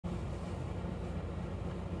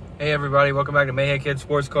Hey everybody, welcome back to Mayhead Kid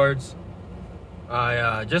Sports Cards.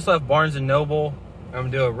 I just left Barnes & Noble. I'm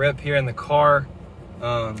gonna do a rip here in the car.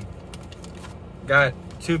 Got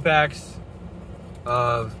 2 packs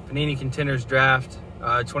of Panini Contenders Draft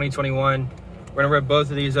 2021. We're gonna rip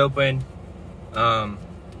both of these open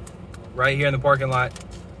right here in the parking lot,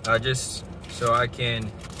 just so I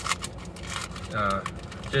can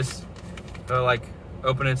just like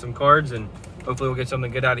opening some cards, and hopefully we'll get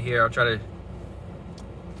something good out of here. I'll try to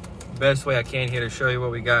best way I can here to show you what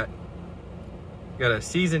we got. We got a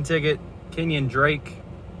season ticket, Kenyon Drake.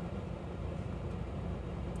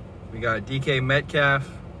 We got DK Metcalf.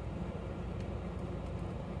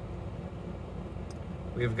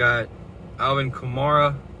 We've got Alvin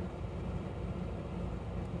Kamara.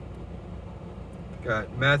 We've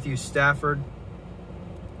got Matthew Stafford.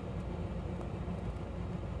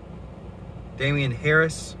 Damian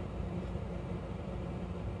Harris.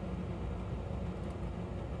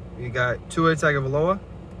 We got Tua Tagovailoa.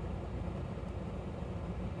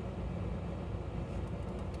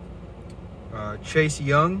 Chase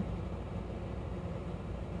Young.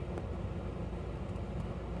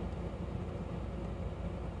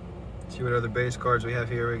 Let's see what other base cards we have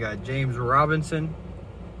here. We got James Robinson.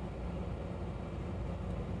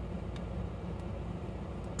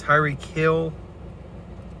 Tyreek Hill.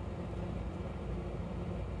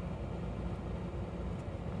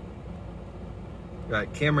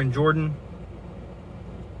 Got Cameron Jordan,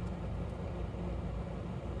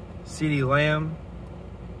 CeeDee Lamb,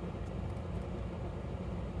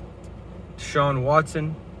 Deshaun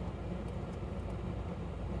Watson,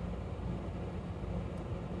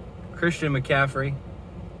 Christian McCaffrey,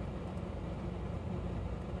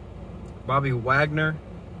 Bobby Wagner,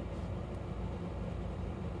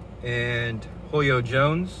 and Julio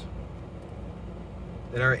Jones.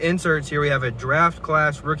 In our inserts here, we have a draft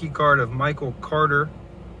class rookie card of Michael Carter.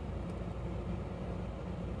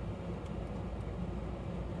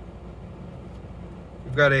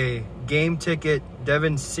 We've got a game ticket,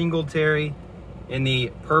 Devin Singletary in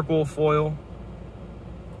the purple foil.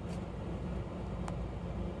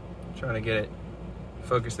 Trying to get it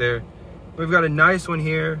focused there. We've got a nice one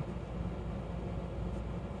here.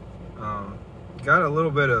 Got a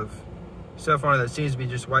little bit of stuff on it that seems to be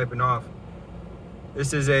just wiping off.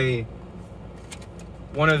 This is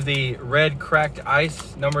one of the red cracked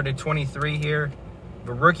ice, numbered to 23 here.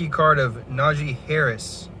 The rookie card of Najee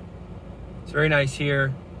Harris. It's very nice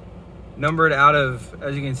here. Numbered out of,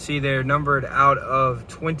 as you can see there, numbered out of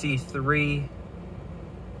 23.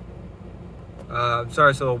 Sorry, it's a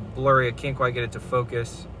little blurry. I can't quite get it to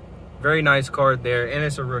focus. Very nice card there, and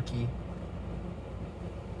it's a rookie.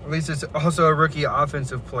 At least it's also a rookie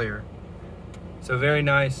offensive player. So very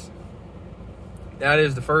nice. That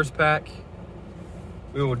is the first pack.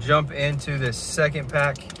 We will jump into the second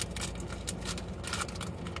pack.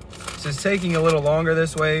 This is taking a little longer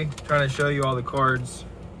this way, trying to show you all the cards.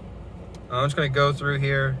 I'm just going to go through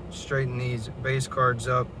here, straighten these base cards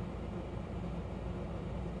up.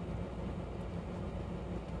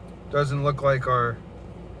 Doesn't look like our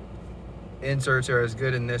inserts are as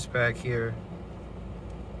good in this pack here.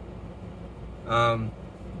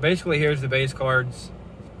 Basically, here's the base cards.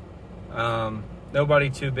 Nobody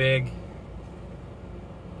too big.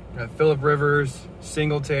 Phillip Rivers,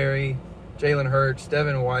 Singletary, Jalen Hurts,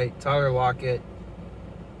 Devin White, Tyler Lockett,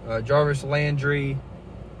 Jarvis Landry,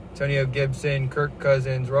 Antonio Gibson, Kirk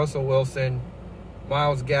Cousins, Russell Wilson,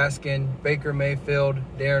 Myles Gaskin, Baker Mayfield,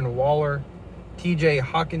 Darren Waller, TJ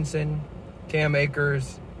Hawkinson, Cam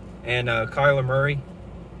Akers, and Kyler Murray.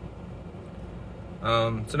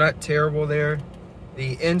 So not terrible there.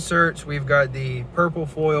 The inserts, we've got the purple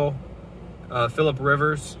foil, Phillip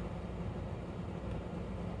Rivers.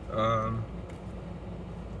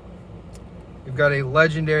 We've got a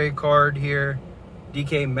legendary card here,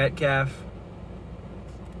 DK Metcalf.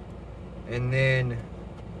 And then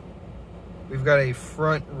we've got a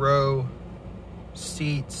front row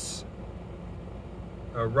seats,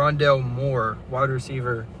 Rondell Moore, wide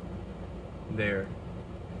receiver there.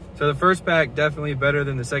 So the first pack definitely better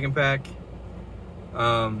than the second pack,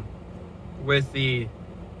 with the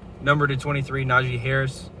number to 23 Najee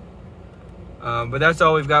Harris. But that's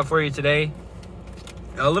all we've got for you today.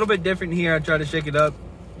 A little bit different here. I tried to shake it up,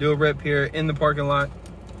 do a rip here in the parking lot.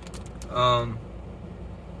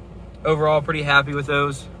 Overall, pretty happy with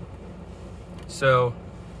those. So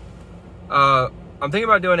I'm thinking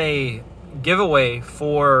about doing a giveaway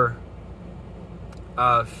for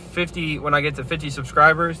 50 when I get to 50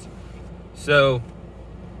 subscribers. So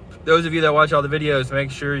those of you that watch all the videos,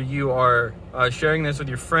 make sure you are sharing this with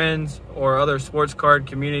your friends or other sports card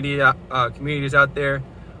communities out there.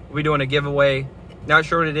 We'll be doing a giveaway Not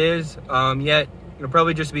sure what it is yet. It'll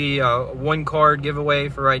probably just be a 1 card giveaway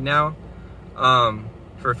for right now,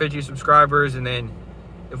 for 50 subscribers, and then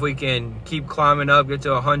if we can keep climbing up, get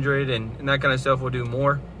to 100 and that kind of stuff, we'll do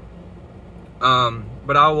more.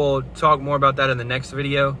 But I will talk more about that in the next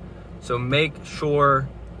video. So make sure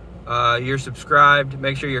you're subscribed.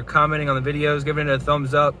 Make sure you're commenting on the videos, giving it a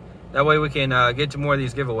thumbs up. That way we can get to more of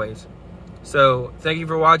these giveaways. So thank you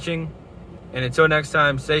for watching, and until next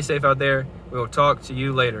time, stay safe out there. We will talk to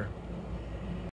you later.